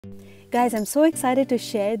Guys, I'm so excited to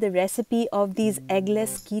share the recipe of these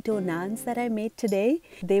eggless keto naans that I made today.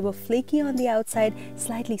 They were flaky on the outside,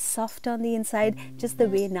 slightly soft on the inside, just the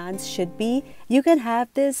way naans should be. You can have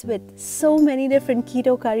this with so many different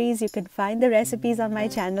keto curries. You can find the recipes on my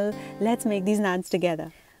channel. Let's make these naans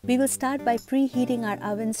together. We will start by preheating our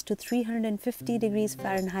ovens to 350 degrees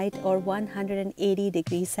Fahrenheit or 180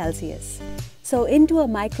 degrees Celsius. So into a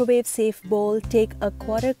microwave safe bowl, take a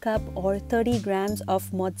quarter cup or 30 grams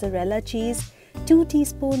of mozzarella cheese, 2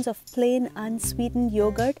 teaspoons of plain unsweetened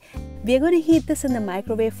yogurt. We are going to heat this in the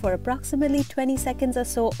microwave for approximately 20 seconds or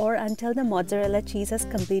so, or until the mozzarella cheese has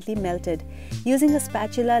completely melted. Using a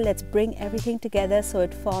spatula, let's bring everything together so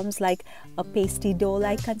it forms like a pasty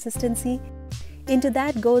dough-like consistency. Into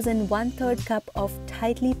that goes in 1/3 cup of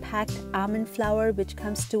tightly packed almond flour, which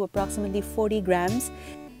comes to approximately 40 grams.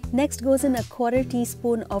 Next goes in a 1/4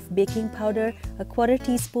 teaspoon of baking powder, a 1/4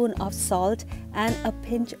 teaspoon of salt, and a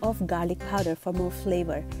pinch of garlic powder for more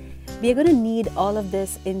flavor. We are going to knead all of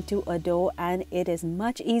this into a dough, and it is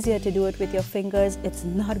much easier to do it with your fingers. It's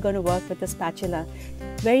not going to work with a spatula.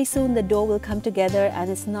 Very soon the dough will come together and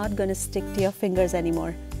it's not going to stick to your fingers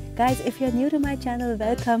anymore. Guys, if you're new to my channel,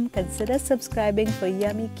 welcome. Consider subscribing for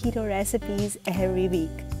yummy keto recipes every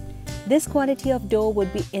week. This quantity of dough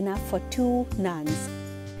would be enough for 2 naans.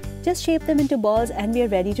 Just shape them into balls and we are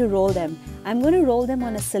ready to roll them. I'm going to roll them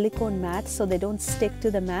on a silicone mat so they don't stick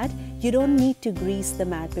to the mat. You don't need to grease the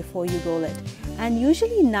mat before you roll it. And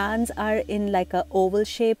usually naans are in like a oval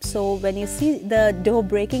shape, so when you see the dough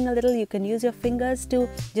breaking a little, you can use your fingers to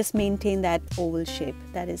just maintain that oval shape.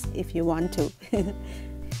 That is if you want to.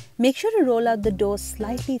 Make sure to roll out the dough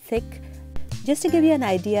slightly thick. Just to give you an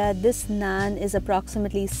idea, this naan is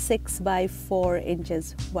approximately 6 by 4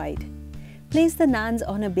 inches wide. Place the naans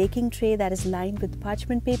on a baking tray that is lined with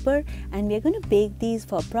parchment paper, and we are going to bake these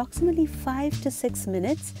for approximately 5 to 6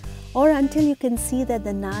 minutes, or until you can see that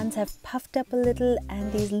the naans have puffed up a little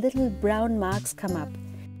and these little brown marks come up.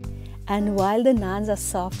 And while the naans are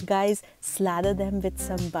soft, guys, slather them with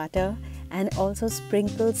some butter and also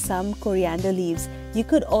sprinkle some coriander leaves. You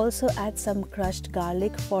could also add some crushed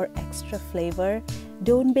garlic for extra flavor.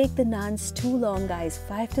 Don't bake the naans too long, guys.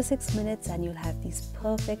 5 to 6 minutes and you'll have these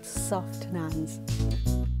perfect soft naans.